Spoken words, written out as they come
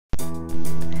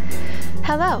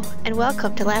Hello, and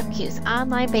welcome to LAFCU's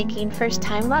Online Banking First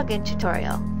Time Login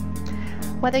tutorial.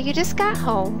 Whether you just got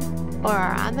home or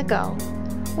are on the go,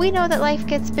 we know that life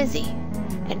gets busy,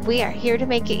 and we are here to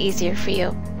make it easier for you.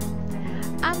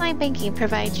 Online banking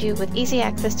provides you with easy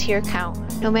access to your account,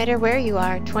 no matter where you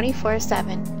are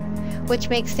 24/7, which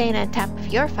makes staying on top of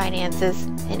your finances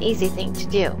an easy thing to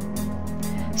do.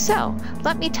 So,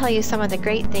 let me tell you some of the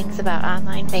great things about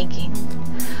online banking.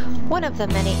 One of the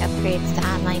many upgrades to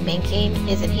online banking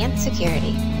is enhanced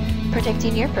security.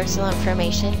 Protecting your personal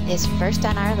information is first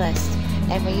on our list,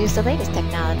 and we use the latest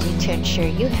technology to ensure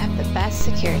you have the best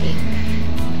security.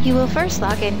 You will first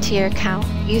log into your account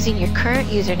using your current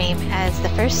username as the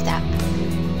first step,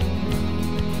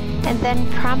 and then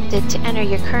prompted to enter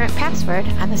your current password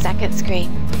on the second screen.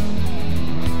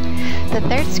 The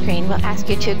third screen will ask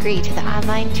you to agree to the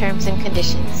online terms and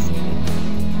conditions,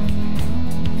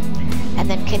 and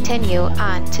then continue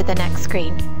on to the next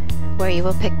screen, where you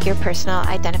will pick your personal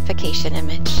identification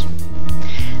image.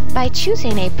 By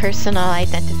choosing a personal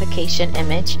identification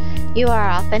image, you are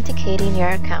authenticating your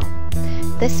account.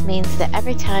 This means that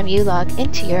every time you log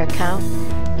into your account,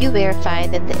 you verify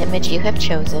that the image you have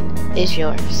chosen is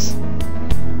yours.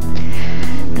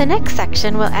 The next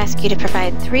section will ask you to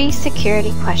provide 3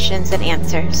 security questions and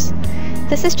answers.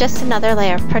 This is just another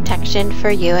layer of protection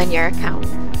for you and your account.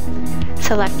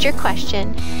 Select your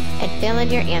question and fill in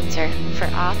your answer for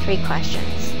all 3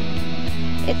 questions.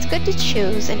 It's good to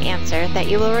choose an answer that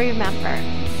you will remember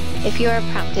if you are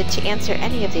prompted to answer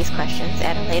any of these questions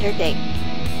at a later date.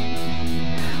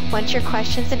 Once your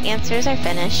questions and answers are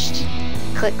finished,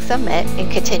 click Submit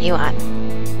and continue on.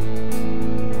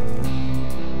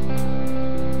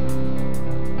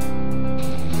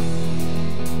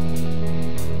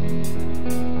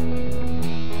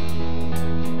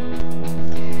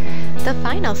 The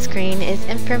final screen is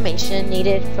information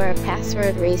needed for a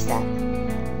password reset.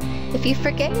 If you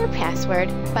forget your password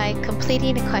by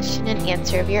completing a question and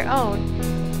answer of your own,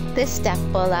 this step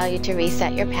will allow you to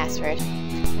reset your password.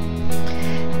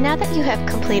 Now that you have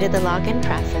completed the login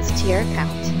process to your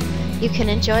account, you can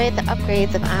enjoy the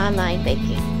upgrades of online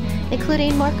banking,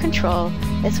 including more control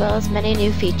as well as many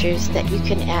new features that you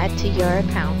can add to your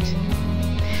account.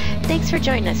 Thanks for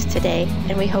joining us today,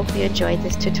 and we hope you enjoyed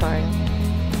this tutorial.